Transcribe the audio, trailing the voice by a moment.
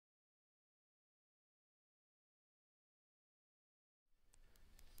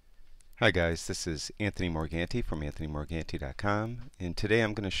Hi guys, this is Anthony Morganti from anthonymorganti.com, and today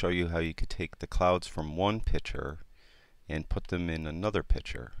I'm going to show you how you could take the clouds from one picture and put them in another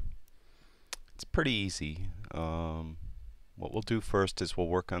picture. It's pretty easy. What we'll do first is we'll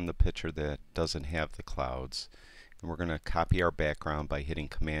work on the picture that doesn't have the clouds, and we're going to copy our background by hitting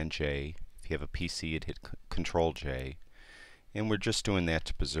Command J. If you have a PC, you'd hit Control J. And we're just doing that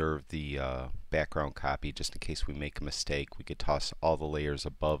to preserve the background copy, just in case we make a mistake. We could toss all the layers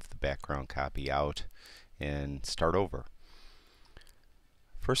above the background copy out and start over.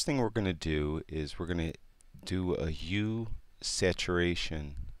 First thing we're going to do is we're going to do a hue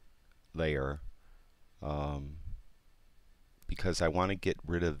saturation layer because I want to get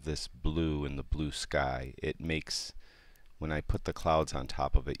rid of this blue in the blue sky. It makes, when I put the clouds on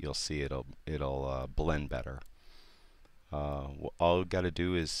top of it, you'll see it'll blend better. All we've got to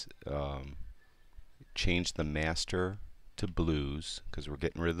do is change the master to blues, because we're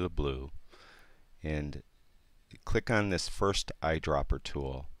getting rid of the blue, and click on this first eyedropper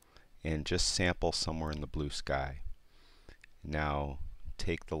tool and just sample somewhere in the blue sky. Now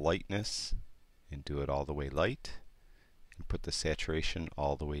take the lightness and do it all the way light, and put the saturation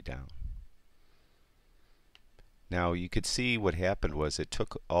all the way down. Now you could see what happened was it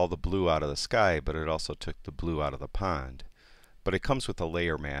took all the blue out of the sky, but it also took the blue out of the pond. But it comes with a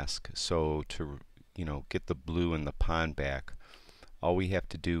layer mask, so to get the blue in the pond back, all we have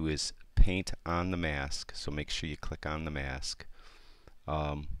to do is paint on the mask. So make sure you click on the mask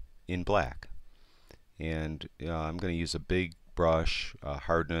in black. And I'm going to use a big brush,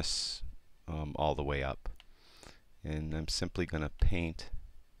 hardness all the way up. And I'm simply going to paint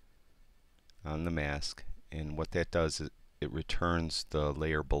on the mask. And what that does is it returns the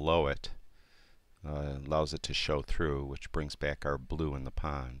layer below it, allows it to show through, which brings back our blue in the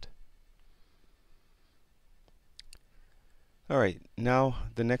pond. Alright, now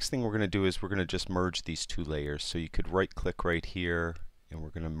the next thing we're going to do is we're going to just merge these two layers. So you could right click right here, and we're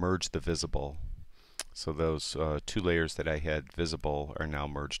going to merge the visible. So those two layers that I had visible are now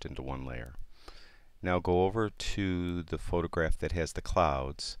merged into one layer. Now go over to the photograph that has the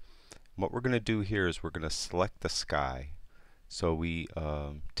clouds. What we're going to do here is we're going to select the sky. So we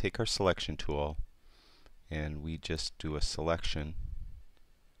take our selection tool and we just do a selection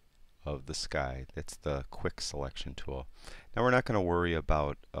of the sky. That's the quick selection tool. Now we're not going to worry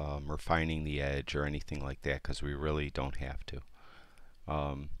about refining the edge or anything like that, because we really don't have to.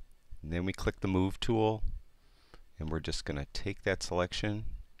 Then we click the move tool, and we're just going to take that selection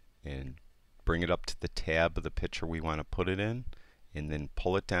and bring it up to the tab of the picture we want to put it in, and then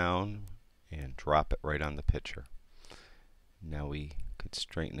pull it down and drop it right on the picture. Now we could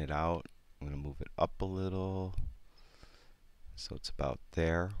straighten it out. I'm going to move it up a little so it's about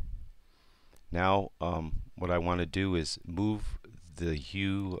there. Now what I want to do is move the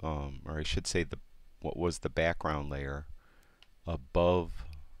hue, or I should say what was the background layer, above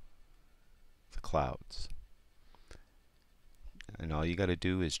the clouds. And all you got to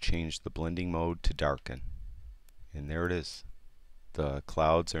do is change the blending mode to darken. And there it is. The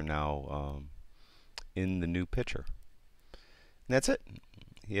clouds are now in the new picture. And that's it.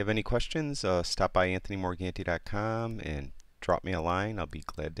 If you have any questions, stop by anthonymorganti.com and drop me a line. I'll be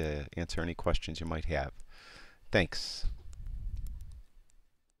glad to answer any questions you might have. Thanks.